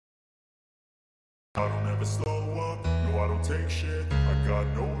I don't take shit. I got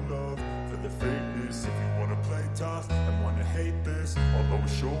no love for the fakeness. If you wanna play tough and wanna hate this, I'll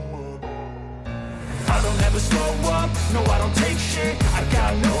always show up. I don't ever slow up, no I don't take shit. I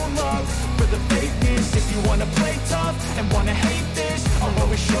got no love for the fakeness. If you wanna play tough and wanna hate this, I'll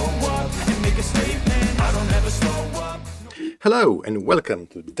always show up and make a statement. I don't ever slow up. Hello and welcome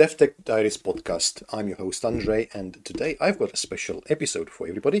to the DevTech Diaries podcast. I'm your host Andre, and today I've got a special episode for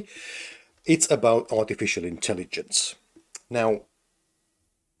everybody. It's about artificial intelligence. Now,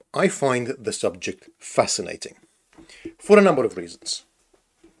 I find the subject fascinating for a number of reasons.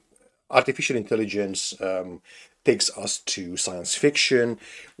 Artificial intelligence takes us to science fiction,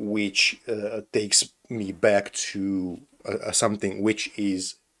 which takes me back to something which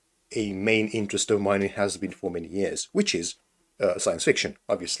is a main interest of mine. It has been for many years, which is science fiction,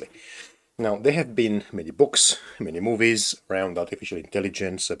 obviously. Now, there have been many books, many movies around artificial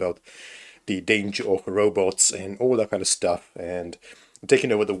intelligence, about the danger of robots and all that kind of stuff, and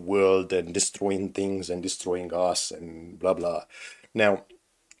taking over the world and destroying things and destroying us and blah blah. Now,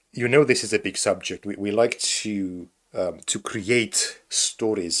 you know this is a big subject. We like to create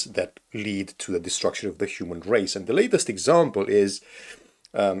stories that lead to the destruction of the human race. And the latest example is,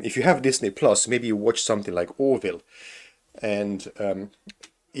 if you have Disney Plus, maybe you watch something like Orville. And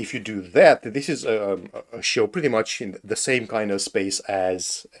if you do that, this is a show pretty much in the same kind of space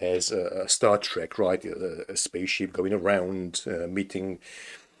as Star Trek, right? A spaceship going around, meeting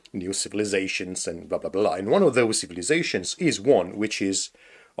new civilizations and blah, blah, blah. And one of those civilizations is one which is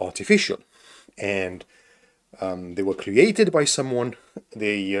artificial. And they were created by someone,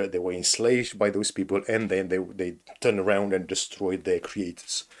 they were enslaved by those people, and then they turned around and destroyed their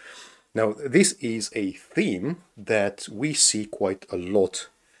creators. Now, this is a theme that we see quite a lot,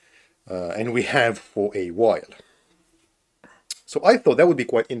 and we have for a while. So I thought that would be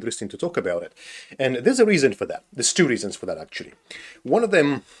quite interesting to talk about it. And there's a reason for that. There's two reasons for that, actually. One of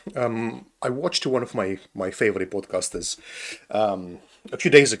them, I watched one of my favorite podcasters a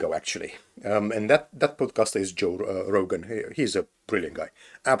few days ago, actually. And that podcaster is Joe Rogan. He's a brilliant guy,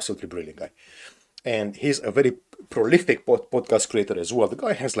 absolutely brilliant guy. And he's a very prolific podcast creator as well. The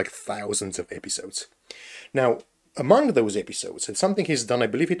guy has like thousands of episodes. Now, among those episodes, and something he's done, I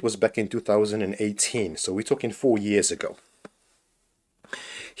believe it was back in 2018, so we're talking 4 years ago.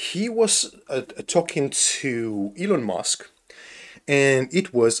 He was talking to Elon Musk, and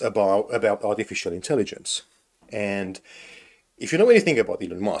it was about artificial intelligence. And if you know anything about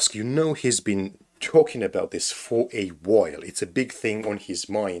Elon Musk, you know he's been talking about this for a while. It's a big thing on his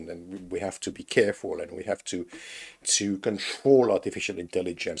mind, and we have to be careful, and we have to control artificial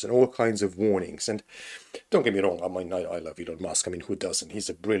intelligence and all kinds of warnings. And don't get me wrong, I mean, I love Elon Musk. I mean, who doesn't? He's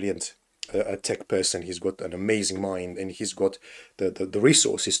a brilliant tech person. He's got an amazing mind, and he's got the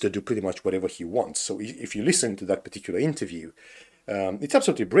resources to do pretty much whatever he wants. So if you listen to that particular interview, it's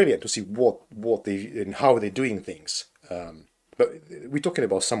absolutely brilliant to see what they and how they're doing things. But we're talking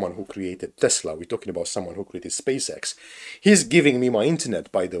about someone who created Tesla. We're talking about someone who created SpaceX. He's giving me my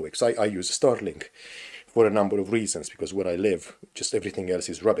internet, by the way, because I use Starlink for a number of reasons, because where I live, just everything else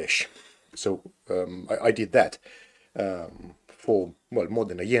is rubbish. So I did that for, well, more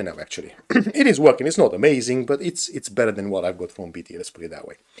than a year now, actually. It is working. It's not amazing, but it's better than what I've got from BT, let's put it that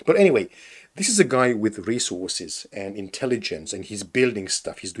way. But anyway, this is a guy with resources and intelligence, and he's building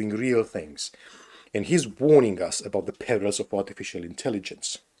stuff. He's doing real things. And he's warning us about the perils of artificial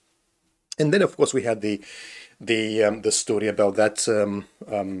intelligence. And then, of course, we had the story about that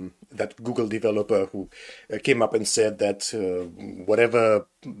Google developer who came up and said that whatever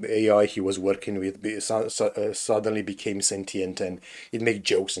AI he was working with suddenly became sentient, and it made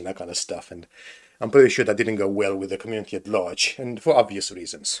jokes and that kind of stuff. And I'm pretty sure that didn't go well with the community at large, and for obvious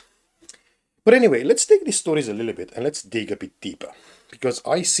reasons. But anyway, let's take these stories a little bit and let's dig a bit deeper, because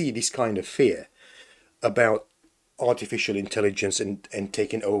I see this kind of fear about artificial intelligence and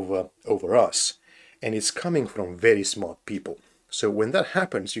taking over us. And it's coming from very smart people. So when that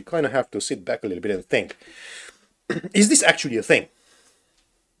happens, you kind of have to sit back a little bit and think, is this actually a thing?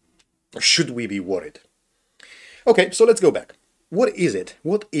 Should we be worried? Okay, so let's go back. What is it?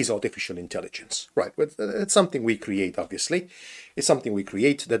 What is artificial intelligence? Right, well, it's something we create, obviously. It's something we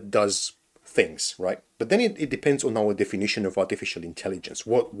create that does things, right? But then it depends on our definition of artificial intelligence.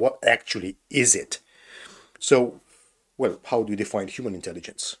 What actually is it? So, well, how do you define human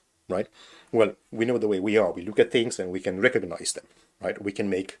intelligence, right? Well, we know the way we are. We look at things and we can recognize them, right? We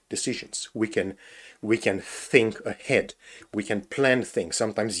can make decisions. We can think ahead. We can plan things,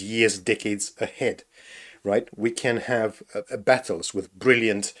 sometimes years, decades ahead, right? We can have battles with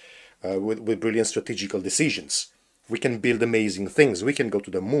brilliant strategical decisions. We can build amazing things. We can go to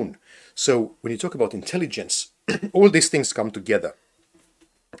the moon. So when you talk about intelligence, all these things come together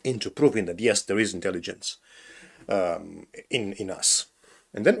into proving that yes, there is intelligence in us.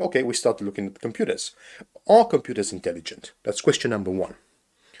 And then, okay, we start looking at computers. Are computers intelligent? That's question number one.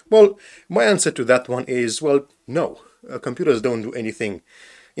 Well, my answer to that one is, well, no. Computers don't do anything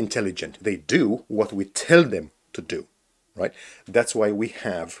intelligent. They do what we tell them to do, right? That's why we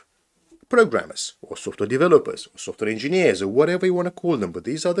have programmers or software developers or software engineers or whatever you want to call them. But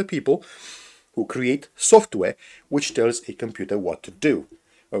these are the people who create software which tells a computer what to do.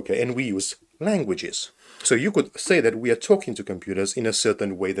 Okay, and we use languages. So you could say that we are talking to computers in a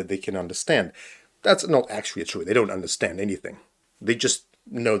certain way that they can understand. That's not actually true. They don't understand anything. They just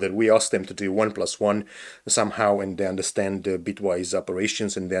know that we ask them to do 1 + 1 somehow, and they understand bitwise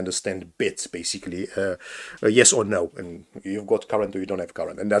operations, and they understand bits, basically, yes or no, and you've got current or you don't have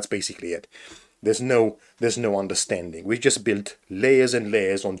current, and that's basically it. There's no understanding. We just built layers and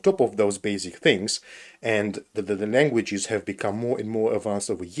layers on top of those basic things, and the languages have become more and more advanced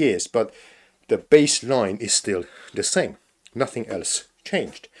over years, but the baseline is still the same. Nothing else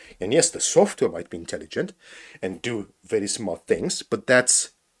changed. And yes, the software might be intelligent and do very smart things, but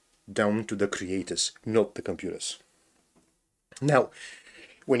that's down to the creators, not the computers. Now,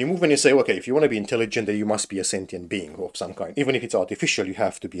 when you move and you say, okay, if you want to be intelligent, then you must be a sentient being of some kind. Even if it's artificial, you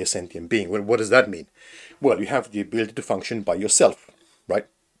have to be a sentient being. Well, what does that mean? Well, you have the ability to function by yourself, right?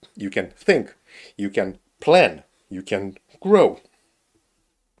 You can think, you can plan, you can grow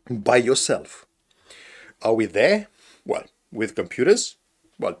by yourself. Are we there? Well, with computers?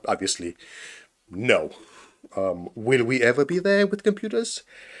 Well, obviously, no. Will we ever be there with computers?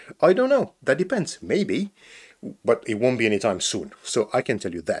 I don't know. That depends. Maybe. But it won't be anytime soon. So I can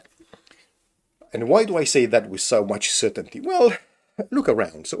tell you that. And why do I say that with so much certainty? Well, look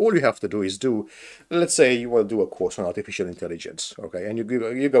around. So all you have to do is let's say you will do a course on artificial intelligence, okay? And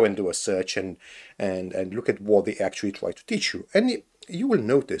you go and do a search and look at what they actually try to teach you. And you will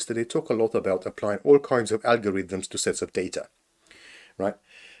notice that they talk a lot about applying all kinds of algorithms to sets of data, right?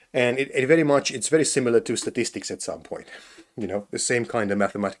 And it's very similar to statistics at some point. You know, the same kind of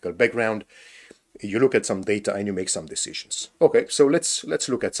mathematical background. You look at some data and you make some decisions. Okay, so let's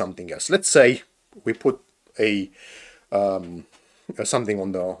look at something else. Let's say we put something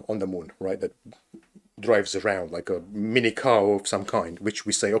on the moon, right, that drives around like a mini car of some kind, which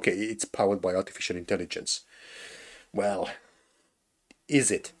we say, okay, it's powered by artificial intelligence. Well,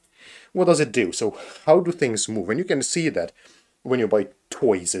 is it? What does it do? So how do things move? And you can see that when you buy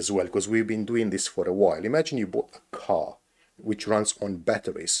toys as well, because we've been doing this for a while. Imagine you bought a car which runs on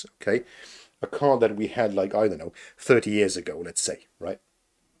batteries, okay? A car that we had, like, I don't know, 30 years ago, let's say, right?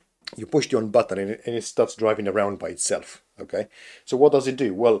 You push the on button and it starts driving around by itself, okay? So what does it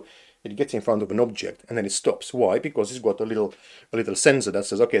do? Well, it gets in front of an object and then it stops. Why? Because it's got a little sensor that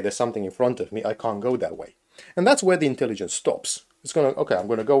says, okay, there's something in front of me, I can't go that way. And that's where the intelligence stops. It's gonna, okay, I'm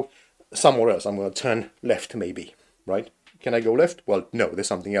gonna go somewhere else. I'm gonna turn left maybe, right? Can I go left? Well, no, there's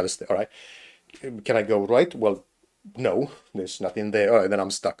something else there, all right? Can I go right? Well, no, there's nothing there. All right, then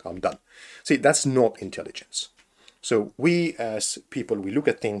I'm stuck, I'm done. See, that's not intelligence. So we as people, we look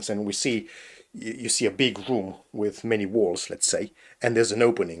at things and we see, you see a big room with many walls, let's say, and there's an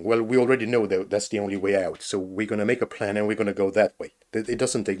opening. Well, we already know that that's the only way out. So we're going to make a plan and we're going to go that way. It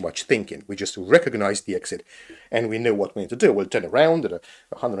doesn't take much thinking. We just recognize the exit and we know what we need to do. We'll turn around at a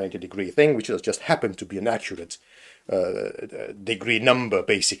 180-degree thing, which just happened to be an accurate degree number,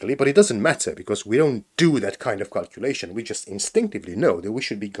 basically. But it doesn't matter because we don't do that kind of calculation. We just instinctively know that we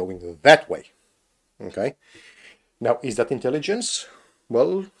should be going that way. Okay? Now, is that intelligence?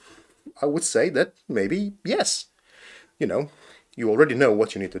 Well, I would say that maybe yes. You know, you already know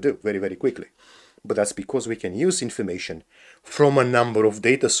what you need to do very, very quickly. But that's because we can use information from a number of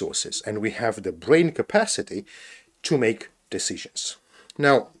data sources and we have the brain capacity to make decisions.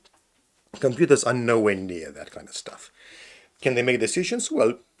 Now, computers are nowhere near that kind of stuff. Can they make decisions?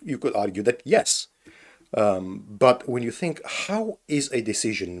 Well, you could argue that yes. But when you think, how is a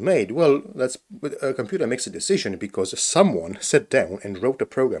decision made? Well, a computer makes a decision because someone sat down and wrote a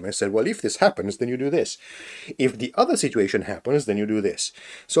program and said, well, if this happens, then you do this. If the other situation happens, then you do this.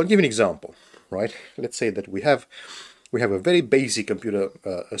 So I'll give you an example, right? Let's say that we have a very basic computer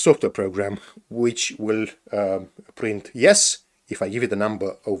software program which will print yes if I give it a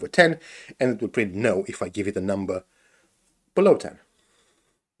number over 10, and it will print no if I give it a number below 10.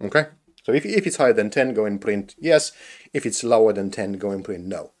 Okay? So if it's higher than 10, go and print yes. If it's lower than 10, go and print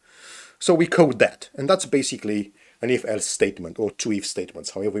no. So we code that. And that's basically an if-else statement or two if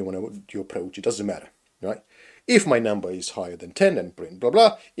statements, however you want to approach it. Doesn't matter, right? If my number is higher than 10, then print blah,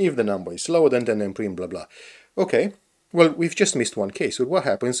 blah. If the number is lower than 10, then print blah, blah. Okay, Well, we've just missed one case. So what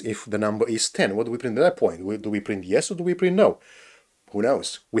happens if the number is 10? What do we print at that point? Do we print yes or do we print no? Who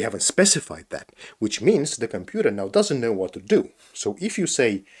knows? We haven't specified that, which means the computer now doesn't know what to do. So if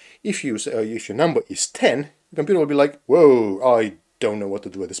your number is 10, the computer will be like, whoa, I don't know what to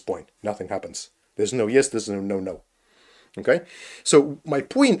do at this point. Nothing happens. There's no yes, there's no no. Okay? So my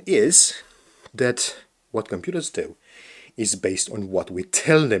point is that what computers do is based on what we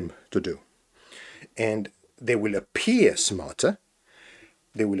tell them to do. And they will appear smarter,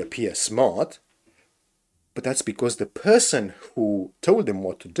 they will appear smart, but that's because the person who told them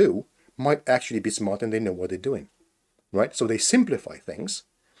what to do might actually be smart and they know what they're doing, right? So they simplify things,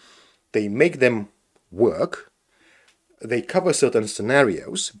 they make them work, they cover certain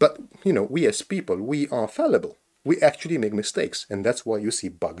scenarios, but, we as people, we are fallible. We actually make mistakes, and that's why you see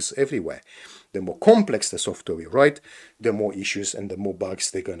bugs everywhere. The more complex the software we write, the more issues and the more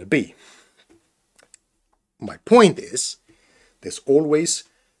bugs they're going to be. My point is, there's always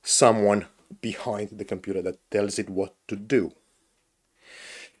someone behind the computer that tells it what to do.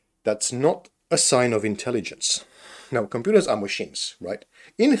 That's not a sign of intelligence. Now, computers are machines, right?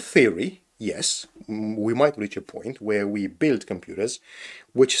 In theory, yes, we might reach a point where we build computers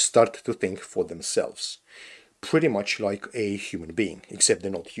which start to think for themselves. Pretty much like a human being, except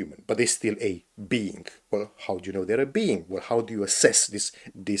they're not human, but they're still a being. Well, how do you know they're a being? Well, how do you assess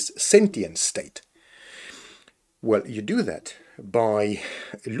this sentient state? Well, you do that by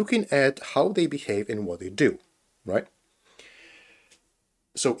looking at how they behave and what they do, right?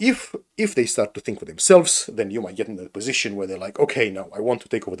 So if they start to think for themselves, then you might get in a position where they're like, okay, now I want to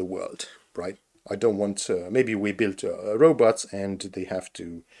take over the world, right? I don't want, maybe we built robots and they have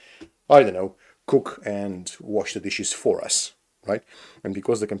to, I don't know, cook and wash the dishes for us, right? And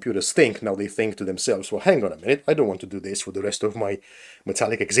because the computers think, now they think to themselves, well, hang on a minute, I don't want to do this for the rest of my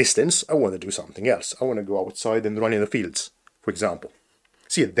metallic existence. I want to do something else. I want to go outside and run in the fields, for example.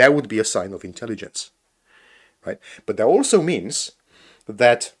 See, that would be a sign of intelligence, right? But that also means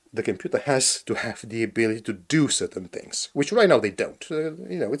that the computer has to have the ability to do certain things, which right now they don't.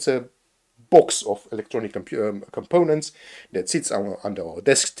 It's a box of electronic components that sits under our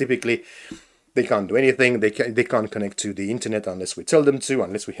desk typically. They can't do anything. They can't connect to the internet unless we tell them to,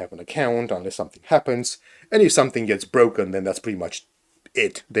 unless we have an account, unless something happens. And if something gets broken, then that's pretty much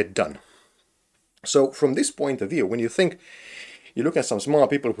it. They're done. So from this point of view, when you look at some smart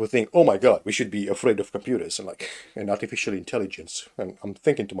people who think, oh my God, we should be afraid of computers and artificial intelligence. And I'm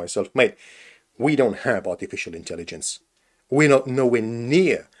thinking to myself, mate, we don't have artificial intelligence. We're not nowhere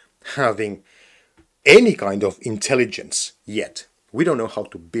near having any kind of intelligence yet. We don't know how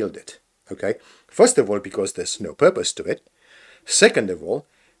to build it. Okay, first of all, because there's no purpose to it. Second of all,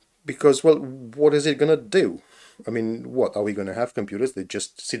 because, well, what is it going to do? I mean, what, are we going to have computers that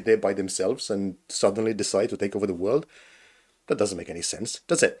just sit there by themselves and suddenly decide to take over the world? That doesn't make any sense,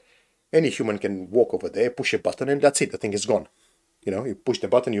 does it? Any human can walk over there, push a button, and that's it. The thing is gone. You push the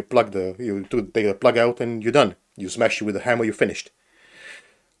button, you take the plug out, and you're done. You smash it with a hammer, you're finished.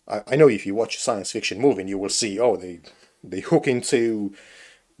 I know if you watch a science fiction movie, you will see, they hook into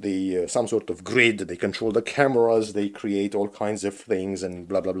some sort of grid, they control the cameras, they create all kinds of things and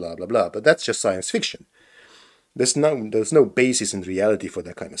blah, blah, blah, blah, blah. But that's just science fiction. There's no basis in reality for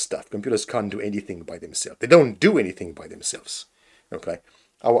that kind of stuff. Computers can't do anything by themselves. They don't do anything by themselves. Okay?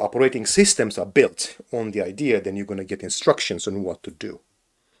 Our operating systems are built on the idea that you're going to get instructions on what to do.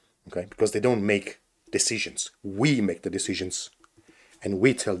 Okay? Because they don't make decisions. We make the decisions and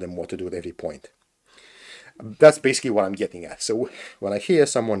we tell them what to do at every point. That's basically what I'm getting at. So when I hear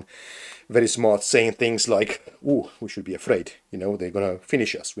someone very smart saying things like, "Ooh, we should be afraid. They're going to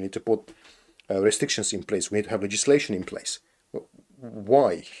finish us. We need to put restrictions in place. We need to have legislation in place." Well,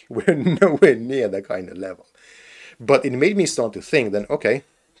 why? We're nowhere near that kind of level. But it made me start to think then, okay,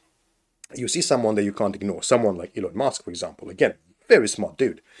 you see someone that you can't ignore. Someone like Elon Musk, for example. Again, very smart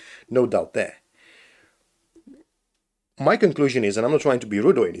dude. No doubt there. My conclusion is, and I'm not trying to be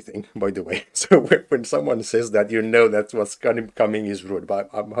rude or anything, by the way, so when someone says that, that's what's coming is rude, but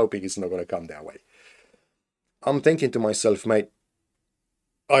I'm hoping it's not going to come that way. I'm thinking to myself, mate,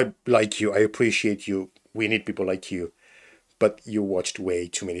 I like you, I appreciate you, we need people like you, but you watched way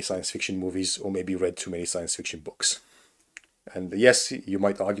too many science fiction movies or maybe read too many science fiction books. And yes, you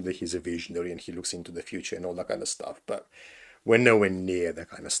might argue that he's a visionary and he looks into the future and all that kind of stuff, but we're nowhere near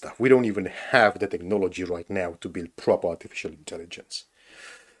that kind of stuff. We don't even have the technology right now to build proper artificial intelligence.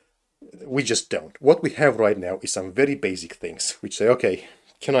 We just don't. What we have right now is some very basic things, which say, okay,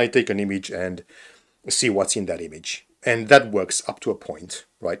 can I take an image and see what's in that image? And that works up to a point,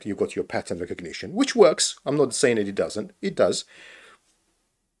 right? You've got your pattern recognition, which works. I'm not saying that it doesn't. It does.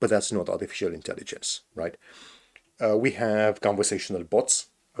 But that's not artificial intelligence, right? We have conversational bots.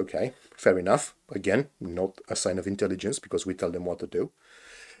 Okay, fair enough. Again, not a sign of intelligence because we tell them what to do.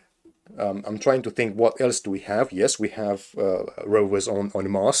 I'm trying to think, what else do we have? Yes, we have rovers on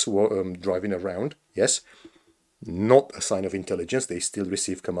Mars driving around. Yes, not a sign of intelligence. They still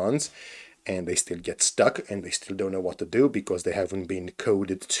receive commands and they still get stuck and they still don't know what to do because they haven't been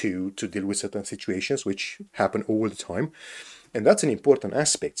coded to deal with certain situations, which happen all the time. And that's an important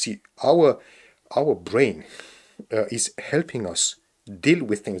aspect. See, our brain is helping us deal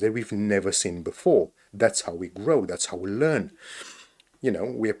with things that we've never seen before. That's how we grow. That's how we learn.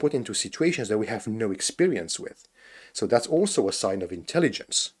 We are put into situations that we have no experience with. So that's also a sign of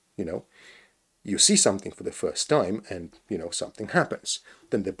intelligence. You see something for the first time and, something happens.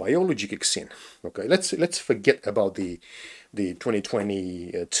 Then the biology kicks in. Okay, let's forget about the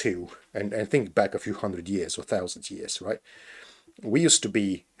 2022 and think back a few hundred years or thousand years, right? We used to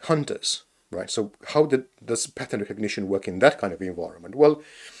be hunters, right? So how does pattern recognition work in that kind of environment? Well,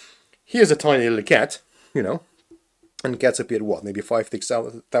 here's a tiny little cat, and cats appeared maybe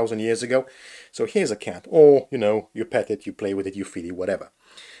 5,000-6,000 years ago. So here's a cat, or you pet it, you play with it, you feed it, whatever.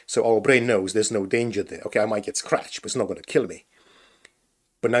 So our brain knows there's no danger there. Okay, I might get scratched, but it's not going to kill me.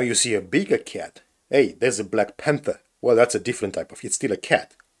 But now you see a bigger cat. Hey, there's a black panther. Well, that's a different type of. It's still a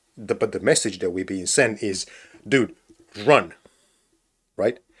cat. But the message that we're being sent is, dude, run.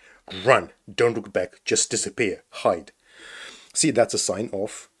 Right? Run. Don't look back. Just disappear. Hide. See, that's a sign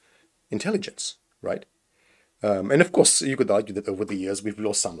of intelligence, right? And of course, you could argue that over the years we've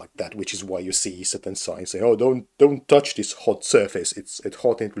lost some like that, which is why you see certain signs say, "Oh, don't touch this hot surface. It's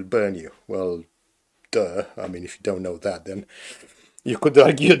hot and it will burn you." Well, duh. I mean, if you don't know that, then you could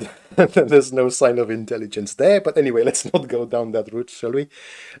argue that there's no sign of intelligence there. But anyway, let's not go down that route, shall we?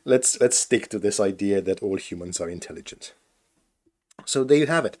 Let's stick to this idea that all humans are intelligent. So there you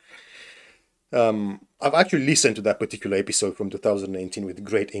have it. I've actually listened to that particular episode from 2019 with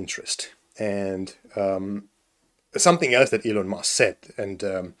great interest, and something else that Elon Musk said, and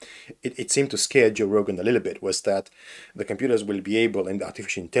it seemed to scare Joe Rogan a little bit, was that the computers will be able, and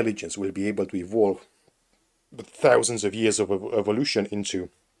artificial intelligence will be able to evolve thousands of years of evolution into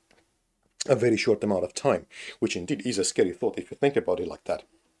a very short amount of time, which indeed is a scary thought if you think about it like that.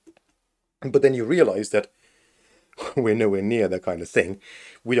 But then you realize that we're nowhere near that kind of thing.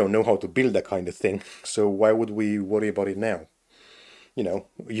 We don't know how to build that kind of thing, so why would we worry about it now?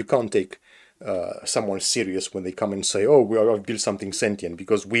 You can't take someone serious when they come and say, "Oh, I've built something sentient,"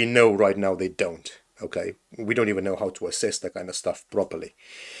 because we know right now they don't. Okay, we don't even know how to assess that kind of stuff properly.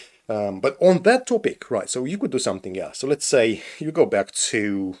 But on that topic, right? So you could do something else. So let's say you go back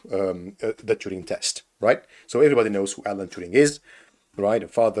to the Turing test, right? So everybody knows who Alan Turing is, right? The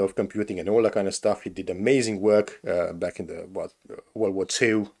father of computing and all that kind of stuff. He did amazing work back in the World War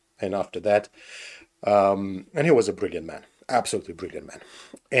II and after that, and he was a brilliant man, absolutely brilliant man,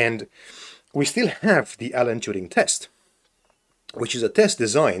 and we still have the Alan Turing test, which is a test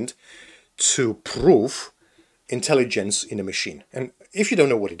designed to prove intelligence in a machine. And if you don't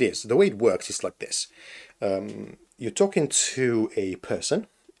know what it is, the way it works is like this. You're talking to a person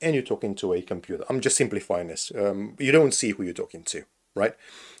and you're talking to a computer. I'm just simplifying this. You don't see who you're talking to, right?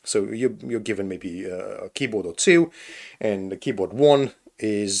 So you're given maybe a keyboard or two, and the keyboard 1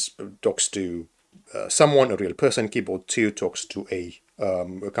 talks to someone, a real person. Keyboard 2 talks to a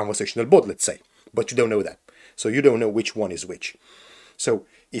conversational bot, let's say, but you don't know that. So you don't know which one is which. So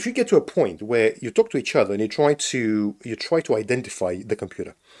if you get to a point where you talk to each other and you try to identify the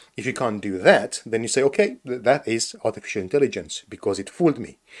computer, if you can't do that, then you say, okay, that is artificial intelligence because it fooled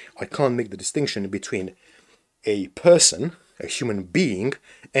me. I can't make the distinction between a person, a human being,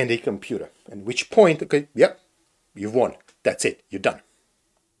 and a computer. At which point, okay, yep, you've won. That's it. You're done.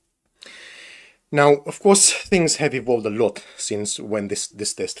 Now, of course, things have evolved a lot since when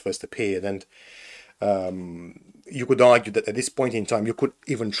this test first appeared, and you could argue that at this point in time, you could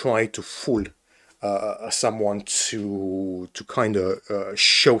even try to fool someone to kind of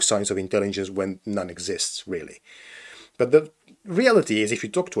show signs of intelligence when none exists, really. But the reality is, if you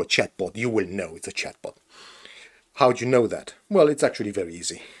talk to a chatbot, you will know it's a chatbot. How do you know that? Well, it's actually very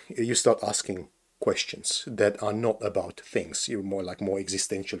easy. You start asking questions that are not about things. You're more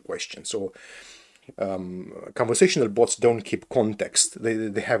existential questions, or conversational bots don't keep context.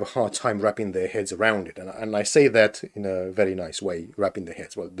 They have a hard time wrapping their heads around it, and I say that in a very nice way, wrapping their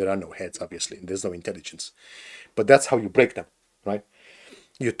heads. Well, there are no heads, obviously, and there's no intelligence, but that's how you break them, right?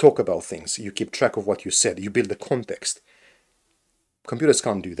 You talk about things, you keep track of what you said, you build the context. Computers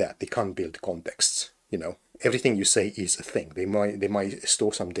can't do that. They can't build contexts. Everything you say is a thing. They might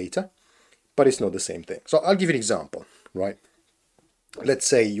store some data, but it's not the same thing. So I'll give you an example, right? Let's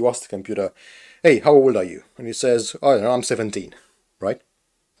say you ask the computer, hey, how old are you? And he says, oh, I'm 17, right?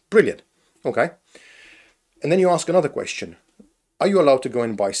 Brilliant. Okay. And then you ask another question. Are you allowed to go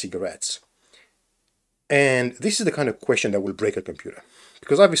and buy cigarettes? And this is the kind of question that will break a computer.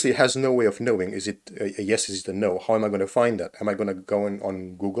 Because obviously it has no way of knowing, is it a yes, is it a no? How am I going to find that? Am I going to go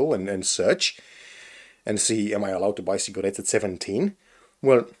on Google and search and see, am I allowed to buy cigarettes at 17?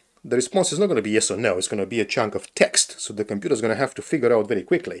 Well, the response is not going to be yes or no. It's going to be a chunk of text. So the computer is going to have to figure out very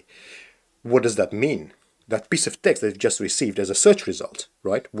quickly, what does that mean? That piece of text that you've just received as a search result,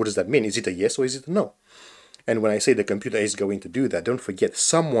 right? What does that mean? Is it a yes or is it a no? And when I say the computer is going to do that, don't forget,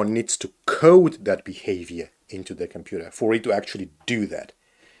 someone needs to code that behavior into the computer for it to actually do that.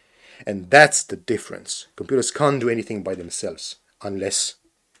 And that's the difference. Computers can't do anything by themselves unless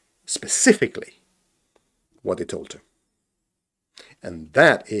specifically what they're told to. And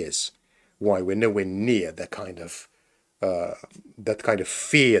that is why we're nowhere near that kind of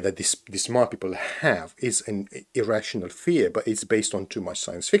fear that these smart people have. Is an irrational fear, but it's based on too much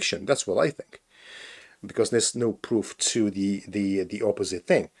science fiction. That's what I think. Because there's no proof to the opposite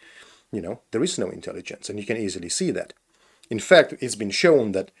thing. There is no intelligence, and you can easily see that. In fact, it's been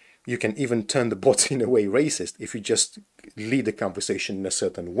shown that you can even turn the bots in a way racist if you just lead the conversation in a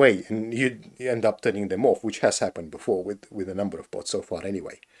certain way, and you end up turning them off, which has happened before with a number of bots so far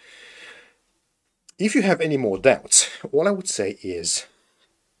anyway. If you have any more doubts, all I would say is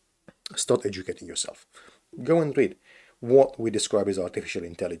start educating yourself. Go and read what we describe as artificial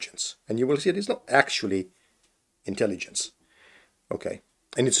intelligence, and you will see it is not actually intelligence. Okay,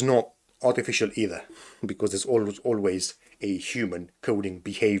 and it's not artificial either, because there's always a human coding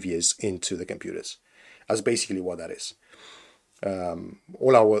behaviors into the computers. That's basically what that is.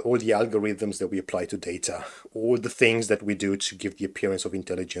 All the algorithms that we apply to data, all the things that we do to give the appearance of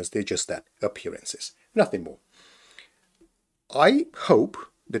intelligence, they're just that, appearances, nothing more. I hope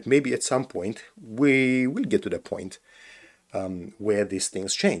that maybe at some point we will get to the point where these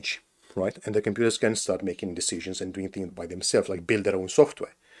things change, right? And the computers can start making decisions and doing things by themselves, like build their own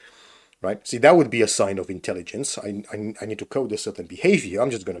software, right? See, that would be a sign of intelligence. I need to code a certain behavior. I'm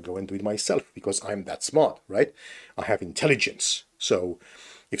just going to go and do it myself because I'm that smart, right? I have intelligence. So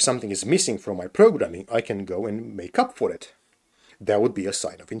if something is missing from my programming, I can go and make up for it. That would be a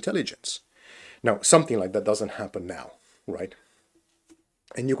sign of intelligence. Now, something like that doesn't happen now, right?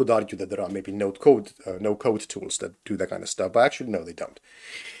 And you could argue that there are maybe no code tools that do that kind of stuff, but actually, no, they don't.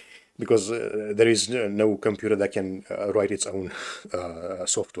 Because there is no computer that can write its own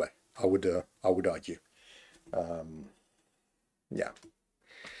software, I would argue. Yeah.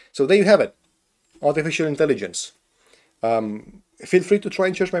 So there you have it. Artificial intelligence. Feel free to try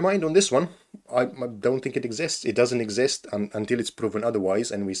and change my mind on this one. I don't think it exists. It doesn't exist until it's proven otherwise,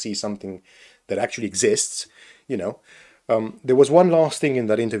 and we see something that actually exists, There was one last thing in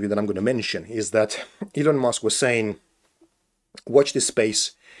that interview that I'm going to mention, is that Elon Musk was saying, watch this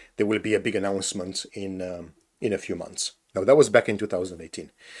space, there will be a big announcement in a few months. Now, that was back in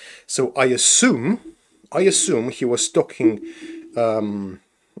 2018. So I assume he was talking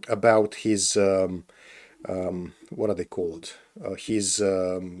about his, what are they called? His,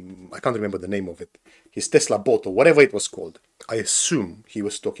 I can't remember the name of it, his Tesla bot or whatever it was called. I assume he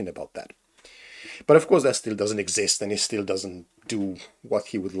was talking about that. But of course, that still doesn't exist, and it still doesn't do what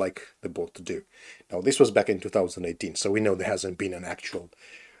he would like the bot to do. Now, this was back in 2018, so we know there hasn't been an actual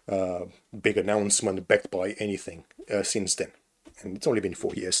big announcement backed by anything since then. And it's only been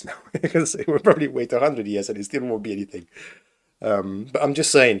 4 years now. Because we'll probably wait 100 years and it still won't be anything. But I'm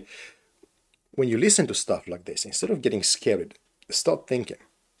just saying, when you listen to stuff like this, instead of getting scared, start thinking,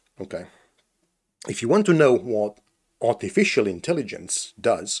 okay? If you want to know what artificial intelligence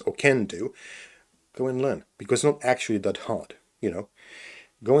does or can do, go and learn, because it's not actually that hard,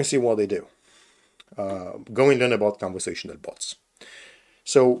 Go and see what they do. Go and learn about conversational bots.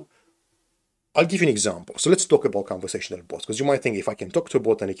 So I'll give you an example. So let's talk about conversational bots, because you might think if I can talk to a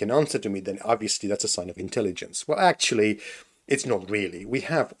bot and it can answer to me, then obviously that's a sign of intelligence. Well, actually, it's not really. We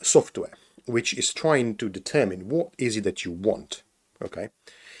have software which is trying to determine what is it that you want, okay?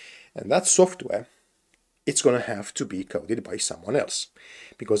 And that software, it's going to have to be coded by someone else,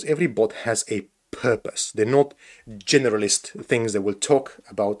 because every bot has a purpose. They're not generalist things that will talk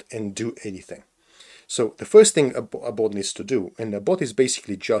about and do anything. So the first thing a bot needs to do, and a bot is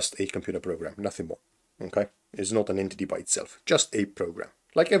basically just a computer program, nothing more, okay? It's not an entity by itself, just a program,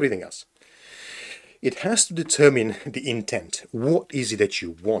 like everything else. It has to determine the intent. What is it that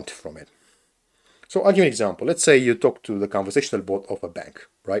you want from it? So I'll give you an example. Let's say you talk to the conversational bot of a bank,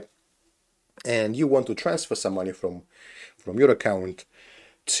 right? And you want to transfer some money from your account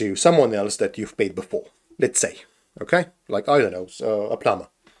to someone else that you've paid before, let's say, okay? Like, I don't know, a plumber,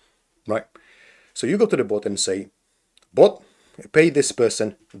 right? So you go to the bot and say, bot, pay this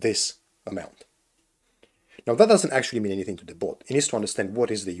person this amount. Now that doesn't actually mean anything to the bot. It needs to understand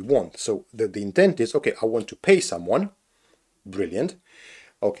what is that you want. So the intent is, okay, I want to pay someone. Brilliant.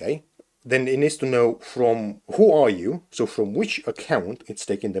 Okay. Then it needs to know from who are you, so from which account it's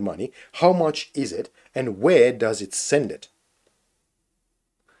taking the money, how much is it, and where does it send it.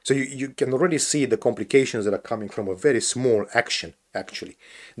 So you can already see the complications that are coming from a very small action, actually.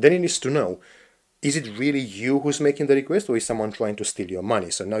 Then it needs to know, is it really you who's making the request, or is someone trying to steal your money?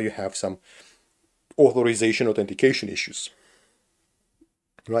 So now you have some authorization, authentication issues,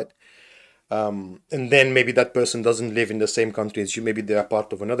 right? And then maybe that person doesn't live in the same country as you. Maybe they are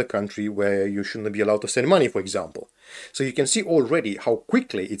part of another country where you shouldn't be allowed to send money, for example. So you can see already how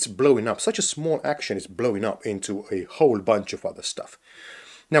quickly it's blowing up. Such a small action is blowing up into a whole bunch of other stuff.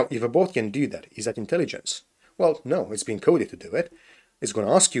 Now, if a bot can do that, is that intelligence? Well, no, it's been coded to do it. It's going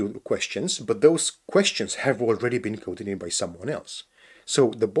to ask you questions, but those questions have already been coded in by someone else. So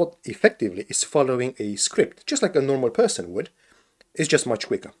the bot effectively is following a script, just like a normal person would. It's just much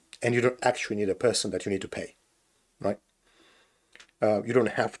quicker. And you don't actually need a person that you need to pay, right? You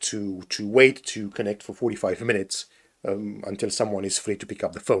don't have to wait to connect for 45 minutes until someone is free to pick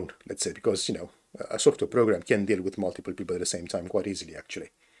up the phone, let's say, because, you know, a software program can deal with multiple people at the same time quite easily, actually.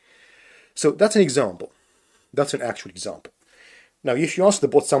 So that's an example. That's an actual example. Now, if you ask the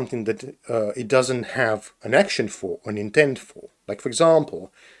bot something that it doesn't have an action for, an intent for, like, for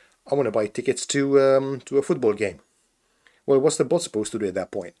example, I want to buy tickets to a football game. Well, what's the bot supposed to do at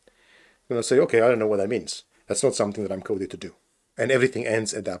that point? I'm going to say, okay, I don't know what that means. That's not something that I'm coded to do. And everything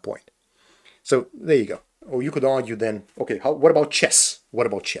ends at that point. So there you go. Or you could argue then, okay, what about chess? What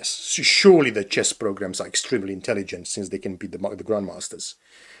about chess? Surely the chess programs are extremely intelligent since they can beat the grandmasters.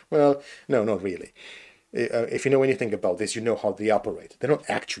 Well, no, not really. If you know anything about this, you know how they operate. They're not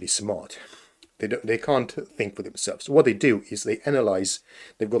actually smart. They can't think for themselves. What they do is they analyze.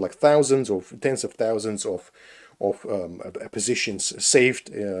 They've got like thousands or tens of thousands of positions saved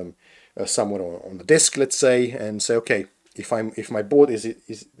somewhere on the disk, let's say, and say, okay, if my board is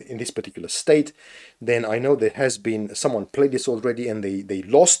in this particular state, then I know there has been someone played this already and they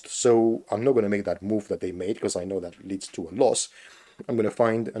lost, so I'm not going to make that move that they made because I know that leads to a loss. I'm going to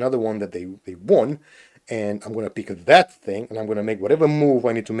find another one that they won, and I'm going to pick that thing, and I'm going to make whatever move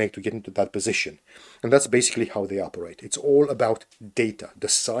I need to make to get into that position. And that's basically how they operate. It's all about data, the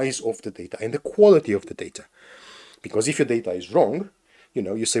size of the data, and the quality of the data. Because if your data is wrong, you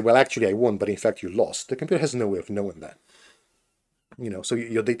know, you say, well, actually I won, but in fact you lost. The computer has no way of knowing that. You know, so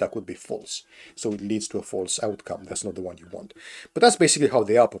your data could be false. So it leads to a false outcome. That's not the one you want. But that's basically how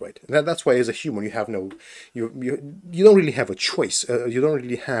they operate. And that's why as a human, you have you don't really have a choice. You don't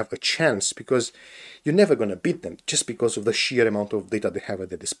really have a chance because you're never going to beat them just because of the sheer amount of data they have at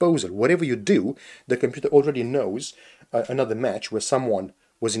their disposal. Whatever you do, the computer already knows another match where someone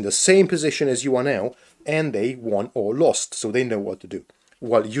was in the same position as you are now and they won or lost. So they know what to do.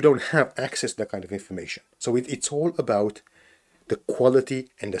 Well, you don't have access to that kind of information. So it's all about the quality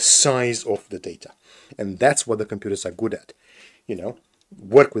and the size of the data. And that's what the computers are good at. You know,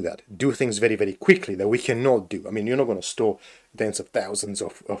 work with that. Do things very, very quickly that we cannot do. I mean, you're not going to store tens of thousands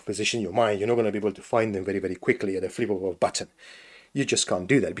of positions in your mind. You're not going to be able to find them very, very quickly at a flip of a button. You just can't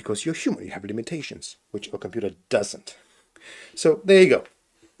do that because you're human. You have limitations, which a computer doesn't. So there you go.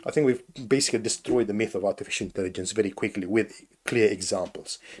 I think we've basically destroyed the myth of artificial intelligence very quickly with clear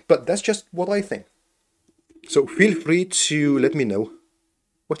examples. But that's just what I think. So feel free to let me know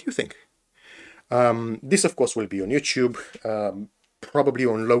what you think. This, of course, will be on YouTube, probably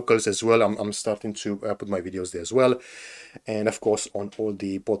on Locals as well. I'm starting to put my videos there as well. And, of course, on all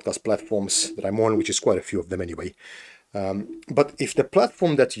the podcast platforms that I'm on, which is quite a few of them anyway. But if the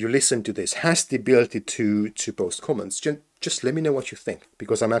platform that you listen to this has the ability to post comments, just let me know what you think,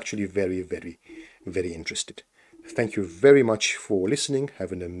 because I'm actually very, very, very interested. Thank you very much for listening.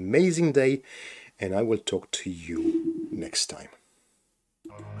 Have an amazing day, and I will talk to you next time.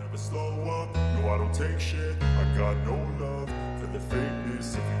 I don't ever slow up, no I don't take shit. I got no love for the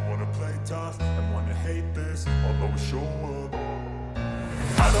fakeness. If you wanna play tough and wanna hate this, I'll always show up.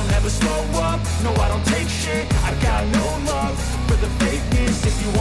 I don't ever slow up, no I don't take shit. I got no love for the fakeness. If you